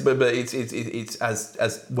Carre-esque, but it's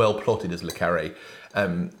as well plotted as Le Carre,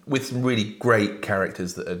 with some really great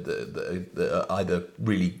characters that are either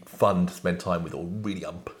really fun to spend time with or really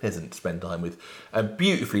unpleasant to spend time with.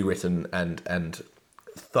 Beautifully written and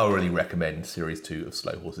thoroughly recommend Series 2 of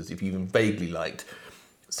Slow Horses. If you even vaguely liked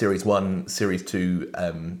Series 1, Series 2,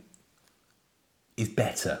 is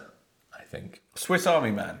better, I think. Swiss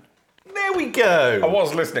Army Man. There we go. I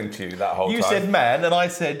was listening to you that whole time. You said man, and I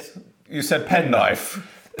said... You said penknife.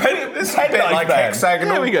 It's a bit Penknife like man.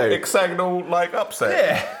 hexagonal. There we go. Hexagonal, like,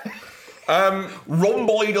 upset. Yeah.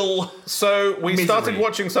 Rhomboidal. So we Misery. started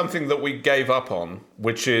watching something that we gave up on,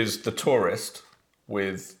 which is The Tourist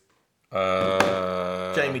with...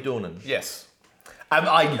 Jamie Dornan. Yes.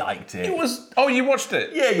 I liked it. It was... Oh, you watched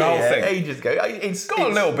it? Yeah, The whole thing. ages ago. It's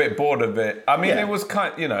Got a little bit bored of it. I mean, Yeah. it was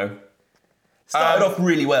kind... started off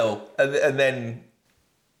really well, and then...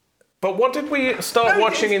 But what did we start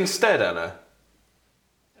watching instead, Anna?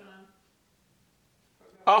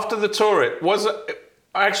 After The Tourist, was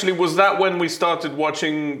that when we started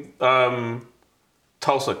watching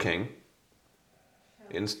Tulsa King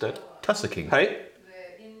instead? Tulsa King. Hey?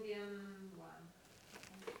 The Indian one.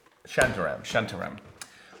 Shantaram.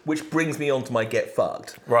 Which brings me on to my Get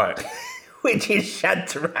Fucked. Right. Which is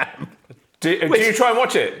Shantaram. Did you try and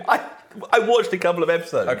watch it? I watched a couple of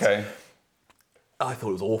episodes. Okay. I thought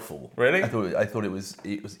it was awful. Really? I thought it was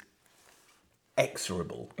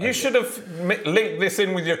execrable. You should have linked this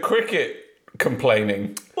in with your cricket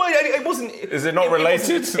complaining. Well, it wasn't. Is it not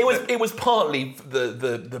related? It was partly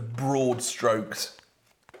the broad strokes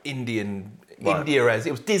Indian Right. India as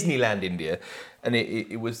it was Disneyland India, and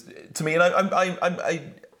it was to me. And I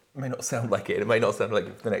may not sound like it. It may not sound like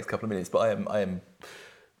it for the next couple of minutes, but I am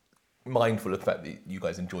mindful of the fact that you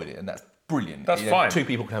guys enjoyed it, and that's brilliant. That's fine. Two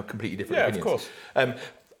people can have completely different Yeah, opinions. of course.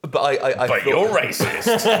 But I But thought, you're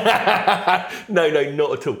racist. no,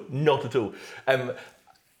 not at all. Not at all.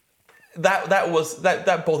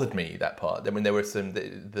 That bothered me. That part. I mean, there were some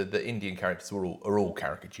the Indian characters are all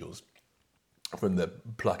caricatures, from the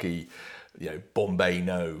plucky, Bombay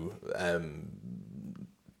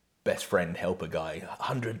best friend helper guy,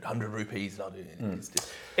 100 rupees. It's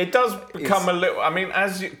just, It does become a little. I mean,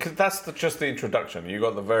 because that's just the introduction. You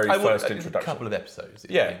got the very first introduction. A couple of episodes.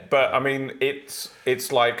 Yeah, but I mean,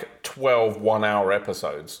 it's like 12 one-hour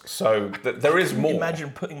episodes, so there is more.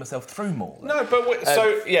 Imagine putting myself through more. No, but we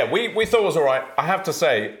thought it was all right. I have to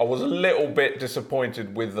say, I was a little bit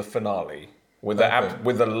disappointed with the finale, with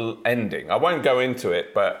the ending. I won't go into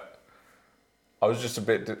it, but I was just a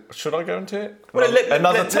bit. Should I go into it? Well,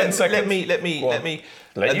 Another 10 seconds. Let me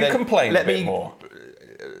Let you complain a bit more.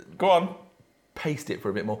 Go on. Paste it for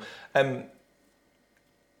a bit more. I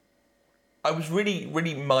was really,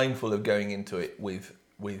 really mindful of going into it with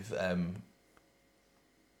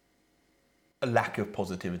a lack of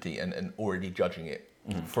positivity and already judging it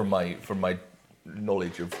from my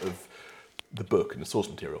knowledge of the book and the source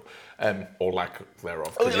material, Or lack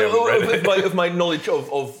thereof. 'Cause you haven't read it. of my knowledge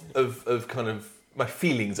of kind of my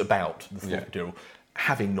feelings about the source Yeah. material,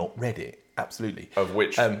 having not read it. Absolutely. Of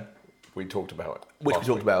which we talked about. Which we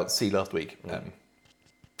talked about last week.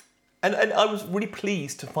 And I was really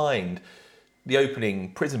pleased to find the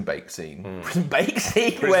opening prison bake scene. Prison bake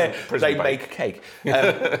scene where prison they bake. make a cake.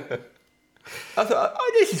 I thought,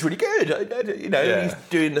 this is really good. He's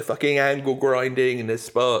doing the fucking angle grinding and there's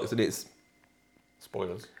sparks and it's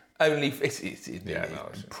Spoilers. only it's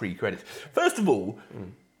pre-credits. First of all,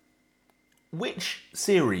 which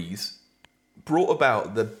series brought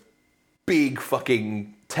about the big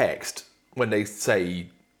fucking text when they say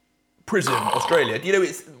prison Australia? Do you know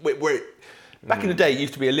it's where it, back in the day it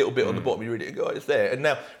used to be a little bit on the bottom, you read it and go, oh, it's there. And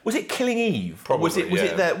now, was it Killing Eve? Probably, Or was yeah.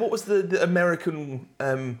 it there? What was the American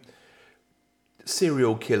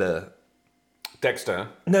serial killer? Dexter.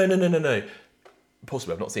 No.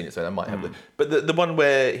 Possibly, I've not seen it, so I might have. But the one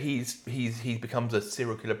where he becomes a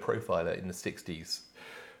serial killer profiler in the 60s.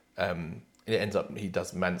 And it ends up he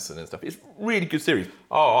does Manson and stuff. It's a really good series.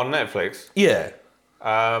 Oh, on Netflix. Yeah.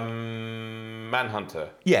 Manhunter.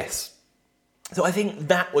 Yes. So I think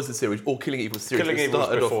that was the series, or Killing Eve was the series. Killing that Eve was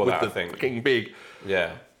started before off with that, I the think. fucking big.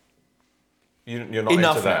 Yeah. You're not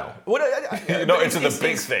Enough into that. now. Well, You're not into the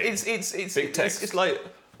big thing. It's Big text. It's like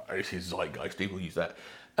this is zeitgeist. People use that.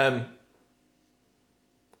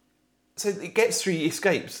 So it gets through, he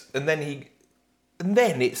escapes, and then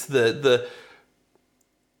it's the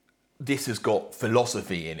this has got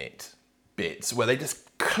philosophy in it bits where they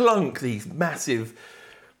just clunk these massive,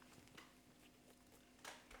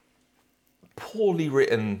 poorly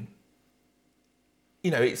written.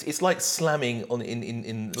 It's like slamming on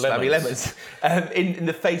in slamming lemons in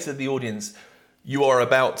the face of the audience. You are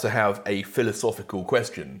about to have a philosophical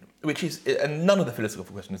question, which is, and none of the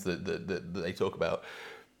philosophical questions that they talk about.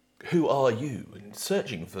 Who are you? And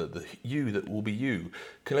searching for the you that will be you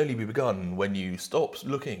can only be begun when you stop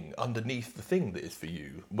looking underneath the thing that is for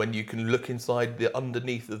you. When you can look inside the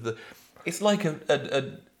underneath of the. It's like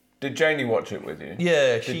a Did Janie watch it with you?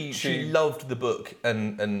 yeah. She loved the book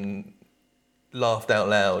and laughed out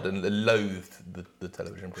loud and loathed the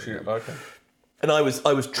television program. Okay. And I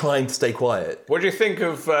was trying to stay quiet. What do you think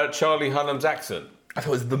of Charlie Hunnam's accent? I thought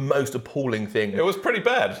it was the most appalling thing. It was pretty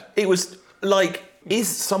bad. It was like, is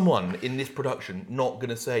someone in this production not going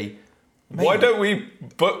to say, Why don't we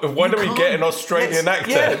get an Australian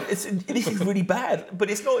actor? Yeah, this is really bad. But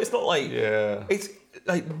it's not like... Yeah. It's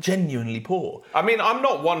like genuinely poor. I mean, I'm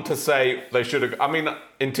not one to say they should have... I mean,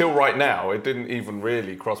 until right now, it didn't even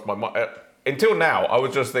really cross my mind. Until now, I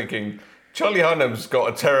was just thinking, Charlie Hunnam's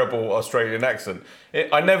got a terrible Australian accent.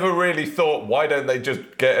 I never really thought, why don't they just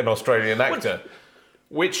get an Australian actor?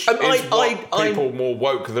 Which is what people more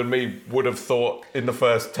woke than me would have thought in the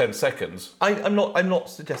first 10 seconds. I'm not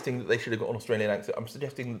suggesting that they should have got an Australian accent. I'm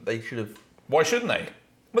suggesting that they should have... Why shouldn't they?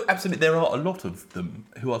 Well, absolutely, there are a lot of them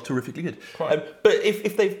who are terrifically good. Quite. But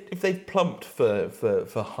if they've plumped for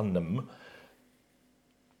Hunnam,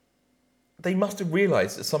 they must have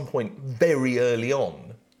realised at some point very early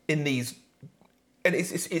on in these, and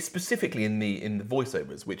it's specifically in the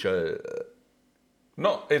voiceovers, which are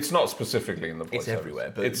it's not specifically in the voiceovers. It's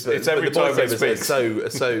everywhere, but it's every time they speak. So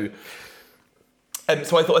and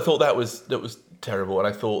so I thought that was terrible, and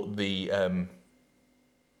I thought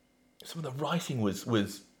some of the writing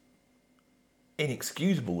was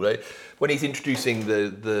inexcusable. Like, when he's introducing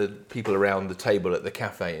the people around the table at the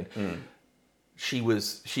cafe, and she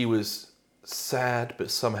was sad but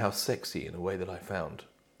somehow sexy in a way that I found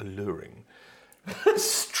alluring.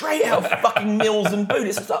 Straight out of fucking Mills and Boon.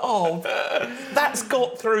 It's just like, that's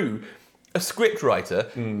got through a scriptwriter,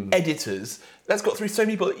 editors. That's got through so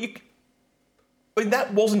many people. I mean,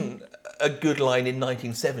 that wasn't a good line in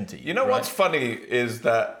 1970. You know, right? What's funny is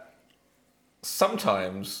that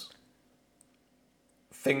sometimes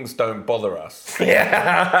things don't bother us.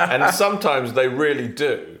 Yeah. And sometimes they really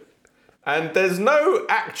do. And there's no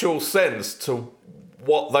actual sense to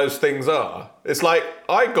what those things are. It's like,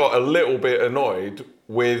 I got a little bit annoyed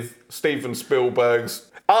with Steven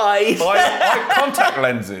Spielberg's eye contact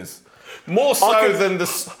lenses. More so than the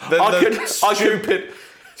stupid,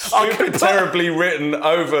 terribly written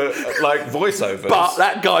over like voiceovers. But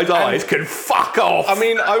that guy's eyes can fuck off. I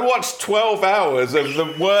mean, I watched 12 hours of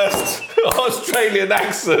the worst Australian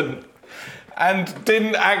accent and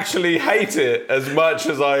didn't actually hate it as much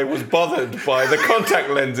as I was bothered by the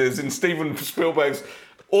contact lenses in Steven Spielberg's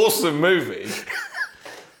awesome movie.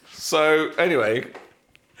 So anyway,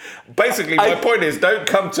 basically my point is, don't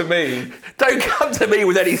come to me. Don't come to me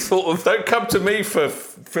with any sort of... Don't come to me for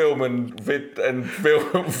film and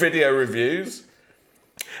video reviews.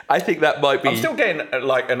 I think that might be... I'm still getting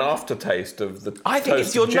like an aftertaste of the I think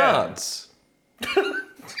it's your nuts.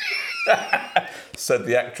 Said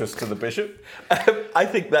the actress to the bishop. I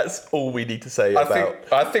think that's all we need to say about...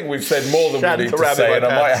 I think we've said more than we need to say, and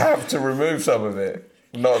I might have to remove some of it.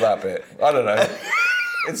 Not that bit. I don't know.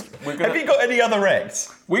 Have you got any other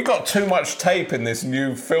recs? We got too much tape in this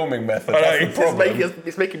new filming method. That's the problem.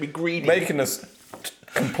 It's making me greedy. Making us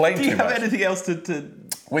complain too much. Do you have anything else to...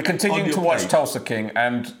 We're continuing to watch Tulsa King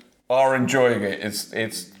and are enjoying it. It's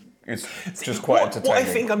just quite entertaining. What I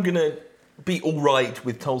think I'm going to be all right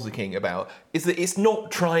with Tulsa King about is that it's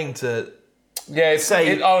not trying to this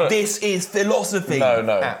is philosophy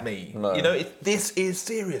at me. No. You know, this is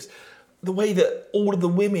serious. The way that all of the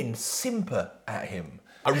women simper at him,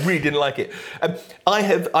 I really didn't like it.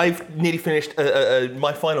 I've nearly finished.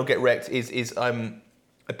 My final get wrecked is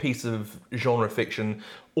a piece of genre fiction,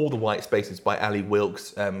 All the White Spaces by Ali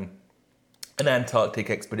Wilkes. An Antarctic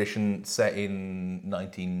expedition set in the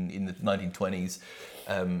 1920s,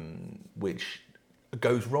 which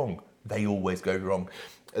goes wrong. They always go wrong.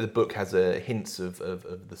 The book has hints of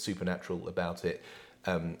the supernatural about it.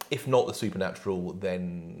 If not the supernatural,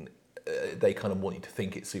 then they kind of want you to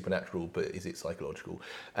think it's supernatural, but is it psychological?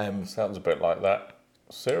 Sounds a bit like that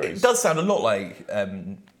series. It does sound a lot like,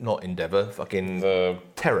 not Endeavour, fucking... The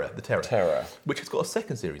Terror. Terror. Which has got a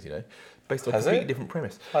second series, based on a completely different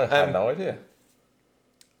premise. I had no idea.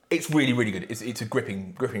 It's really, really good. It's a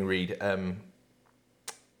gripping read.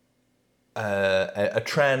 A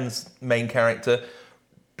trans main character,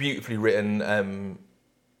 beautifully written,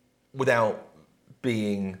 without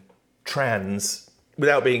being trans,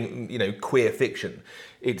 without being queer fiction.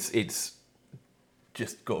 It's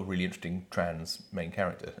just got a really interesting trans main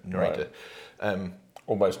character narrator. Right.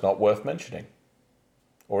 Almost not worth mentioning,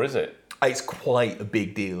 or is it? It's quite a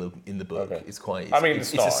big deal in the book. Okay.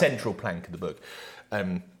 It's a central plank of the book.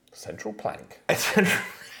 Central plank.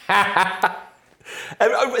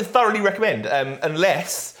 I would thoroughly recommend,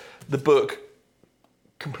 unless the book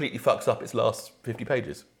completely fucks up its last 50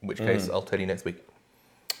 pages, in which case I'll tell you next week.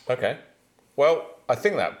 Okay. Well, I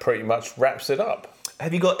think that pretty much wraps it up.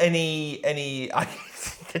 Have you got any?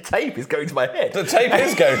 The tape is going to my head. The tape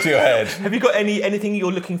is going to your head. Have you got anything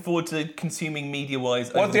you're looking forward to consuming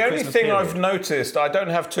media-wise? Well, over the only Christmas thing period? I've noticed, I don't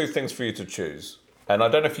have two things for you to choose. And I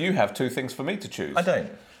don't know if you have two things for me to choose. I don't.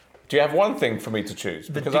 Do you have one thing for me to choose?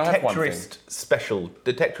 The Because I have one thing.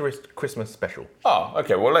 Detectorist Christmas special. Oh,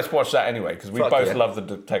 okay. Well, let's watch that anyway, because we Fuck both yeah. love the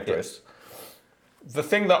Detectorist. The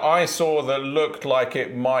thing that I saw that looked like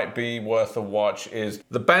it might be worth a watch is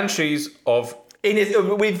The Banshees of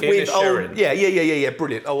With Inisherin. Yeah,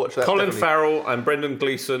 brilliant. I'll watch that. Colin definitely. Farrell and Brendan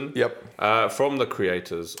Gleeson. Yep. From the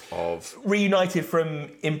creators of Reunited from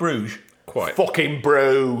In Bruges. Quite. Fucking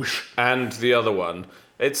Bruges. And the other one.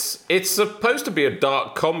 It's supposed to be a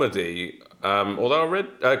dark comedy, although I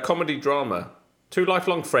read comedy drama. Two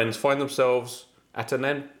lifelong friends find themselves at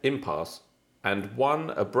an impasse, and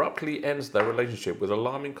one abruptly ends their relationship with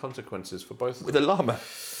alarming consequences for both of With them. a llama.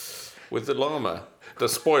 With the llama. The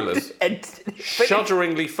spoilers. And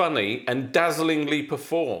Shudderingly funny and dazzlingly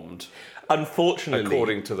performed, unfortunately,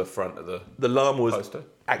 according to the front of the llama was poster.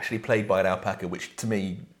 actually played by an alpaca, which to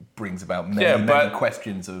me brings about many, Yeah, many but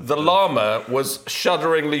questions of... The llama was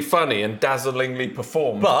shudderingly funny and dazzlingly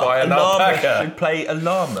performed but by an a llama alpaca. should play a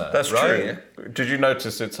llama. That's right? true. Did you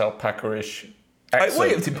notice its alpaca-ish Well,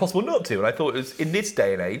 accent? it was impossible not to, and I thought it was, in this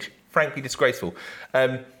day and age, frankly disgraceful.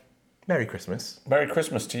 Merry Christmas. Merry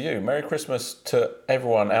Christmas to you. Merry Christmas to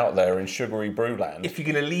everyone out there in Sugary Brew Land. If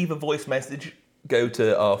you're going to leave a voice message, go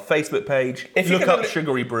to our Facebook page, If you're look gonna up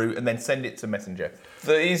Sugary Brew, and then send it to Messenger.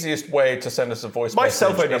 The easiest way to send us a voice My message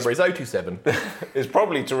cell phone number is 027. is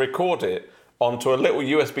probably to record it onto a little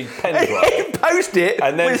USB pen drive Post it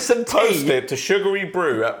and then with some post tea. it to Sugary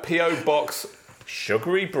Brew at PO Box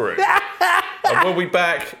Sugary Brew. And we'll be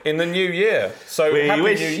back in the new year. So We happy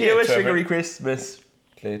wish New you Year a to sugary Christmas.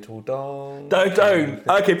 Little dong. Don't.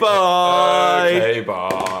 Okay, bye. Okay,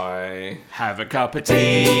 bye. Have a cup of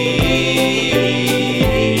tea.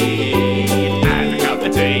 Have a cup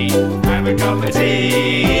of tea. Have a cup of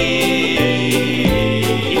tea.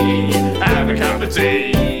 Have a cup of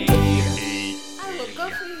tea. I will go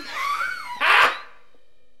for you.